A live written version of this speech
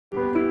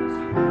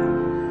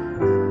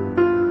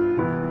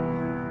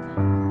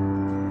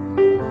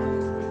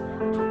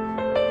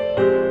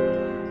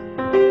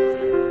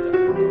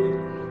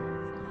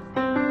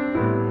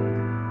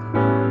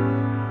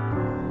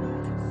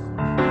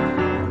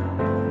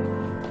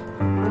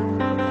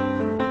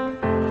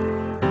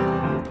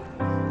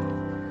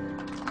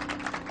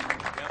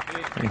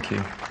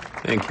Thank you.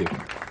 Thank you.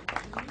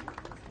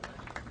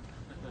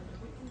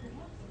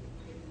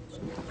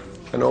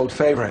 An old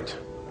favorite.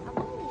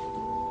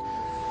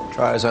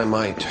 Try as I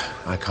might,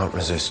 I can't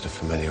resist a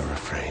familiar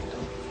refrain.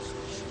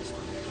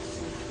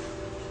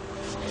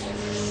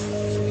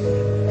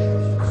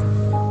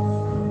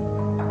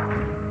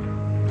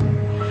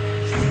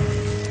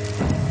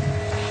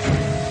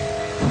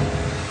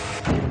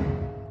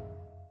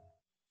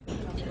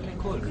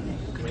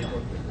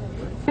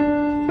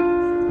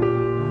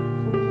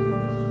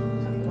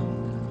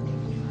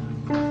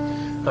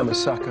 I'm a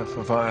sucker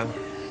for vile.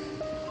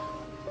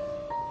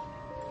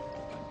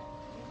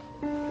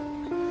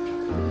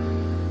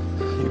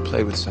 You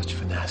play with such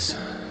finesse.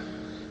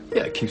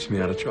 Yeah, it keeps me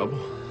out of trouble.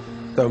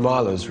 Though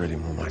Marlowe's really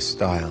more my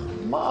style.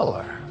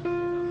 Mahler.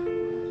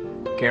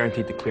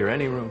 Guaranteed to clear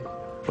any room.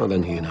 Well,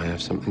 then he and I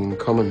have something in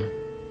common.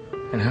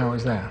 And how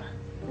is that?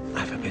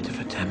 I have a bit of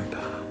a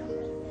temper.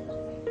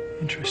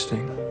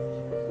 Interesting.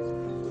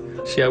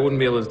 See, I wouldn't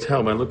be able to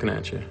tell by looking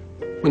at you.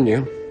 Wouldn't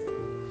you?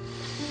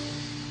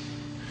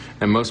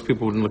 And most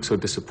people wouldn't look so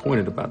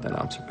disappointed about that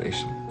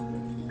observation.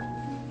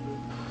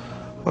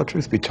 Well,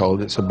 truth be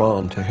told, it's a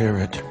balm to hear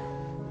it.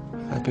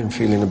 I've been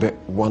feeling a bit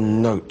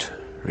one note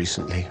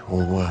recently,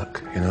 all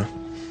work, you know?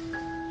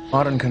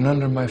 Modern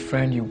conundrum, my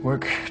friend. You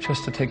work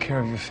just to take care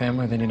of your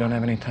family, then you don't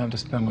have any time to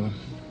spend with them.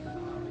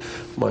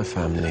 My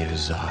family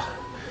is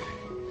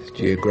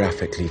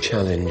geographically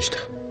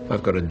challenged.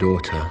 I've got a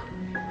daughter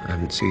I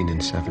haven't seen in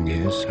 7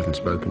 years, haven't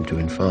spoken to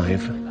in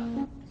 5.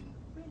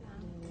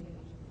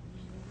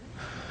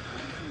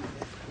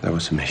 There were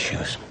some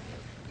issues.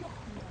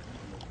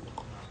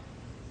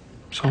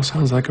 This all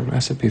sounds like a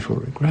recipe for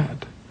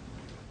regret.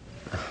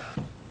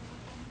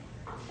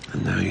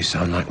 And now you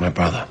sound like my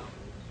brother.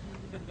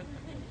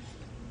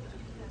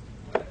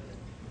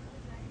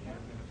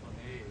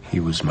 He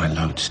was my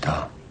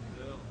lodestar.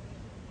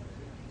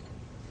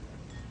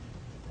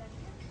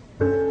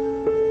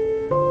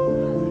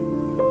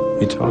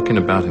 You're talking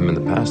about him in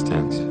the past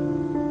tense.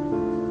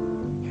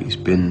 He's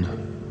been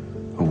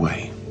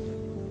away.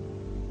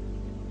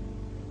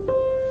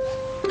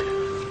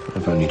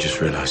 I've only just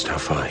realized how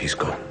far he's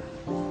gone.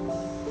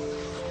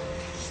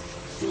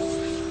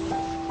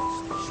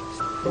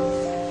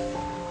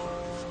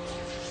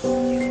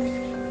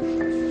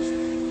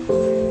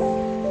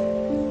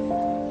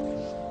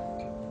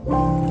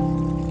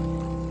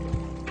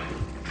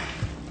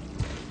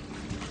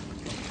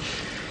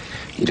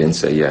 You didn't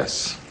say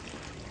yes.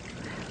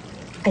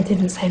 I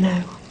didn't say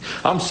no.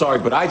 I'm sorry,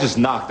 but I just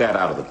knocked that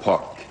out of the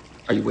park.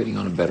 Are you waiting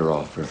on a better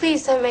offer?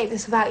 Please don't make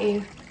this about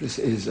you. This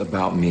is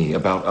about me,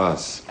 about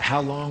us.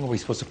 How long are we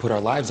supposed to put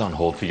our lives on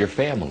hold for your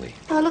family?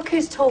 Oh, look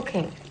who's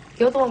talking.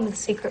 You're the one with the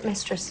secret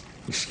mistress.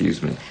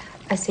 Excuse me?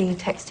 I see you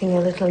texting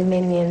your little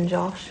minion,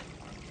 Josh.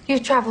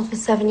 You've traveled for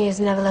 7 years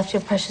and never left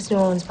your precious New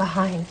Orleans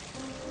behind.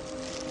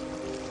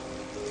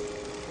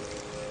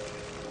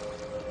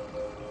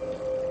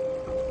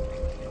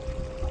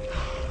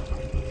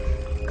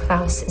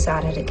 Klaus is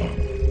at it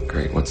again.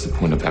 Great. What's the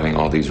point of having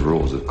all these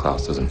rules if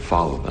Klaus doesn't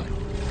follow them?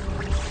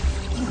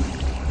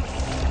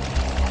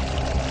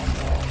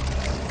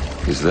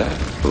 Is that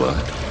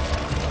blood?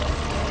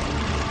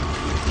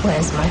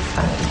 Where's my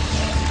phone?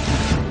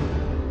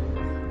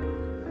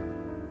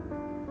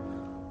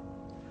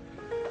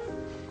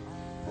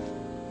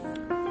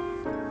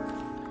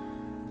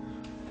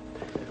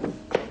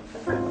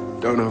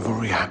 Don't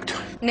overreact.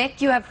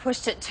 Nick, you have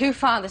pushed it too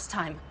far this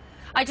time.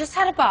 I just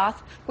had a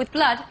bath with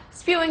blood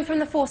spewing from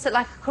the faucet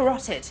like a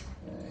carotid.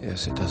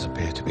 Yes, it does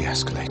appear to be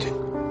escalating.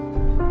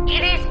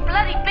 It is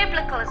bloody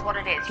biblical is what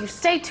it is. You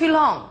stayed too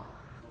long.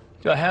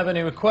 Do I have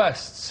any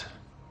requests?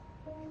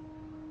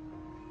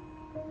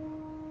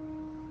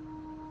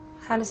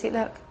 How does he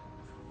look?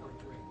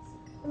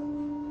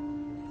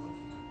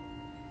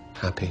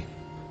 Happy.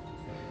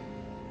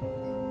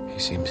 He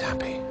seems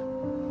happy.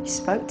 You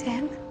spoke to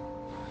him?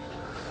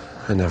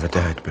 I never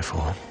dared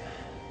before.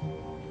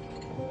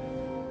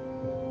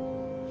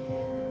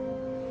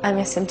 I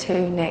miss him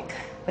too, Nick,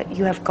 but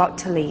you have got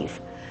to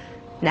leave.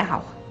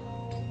 Now.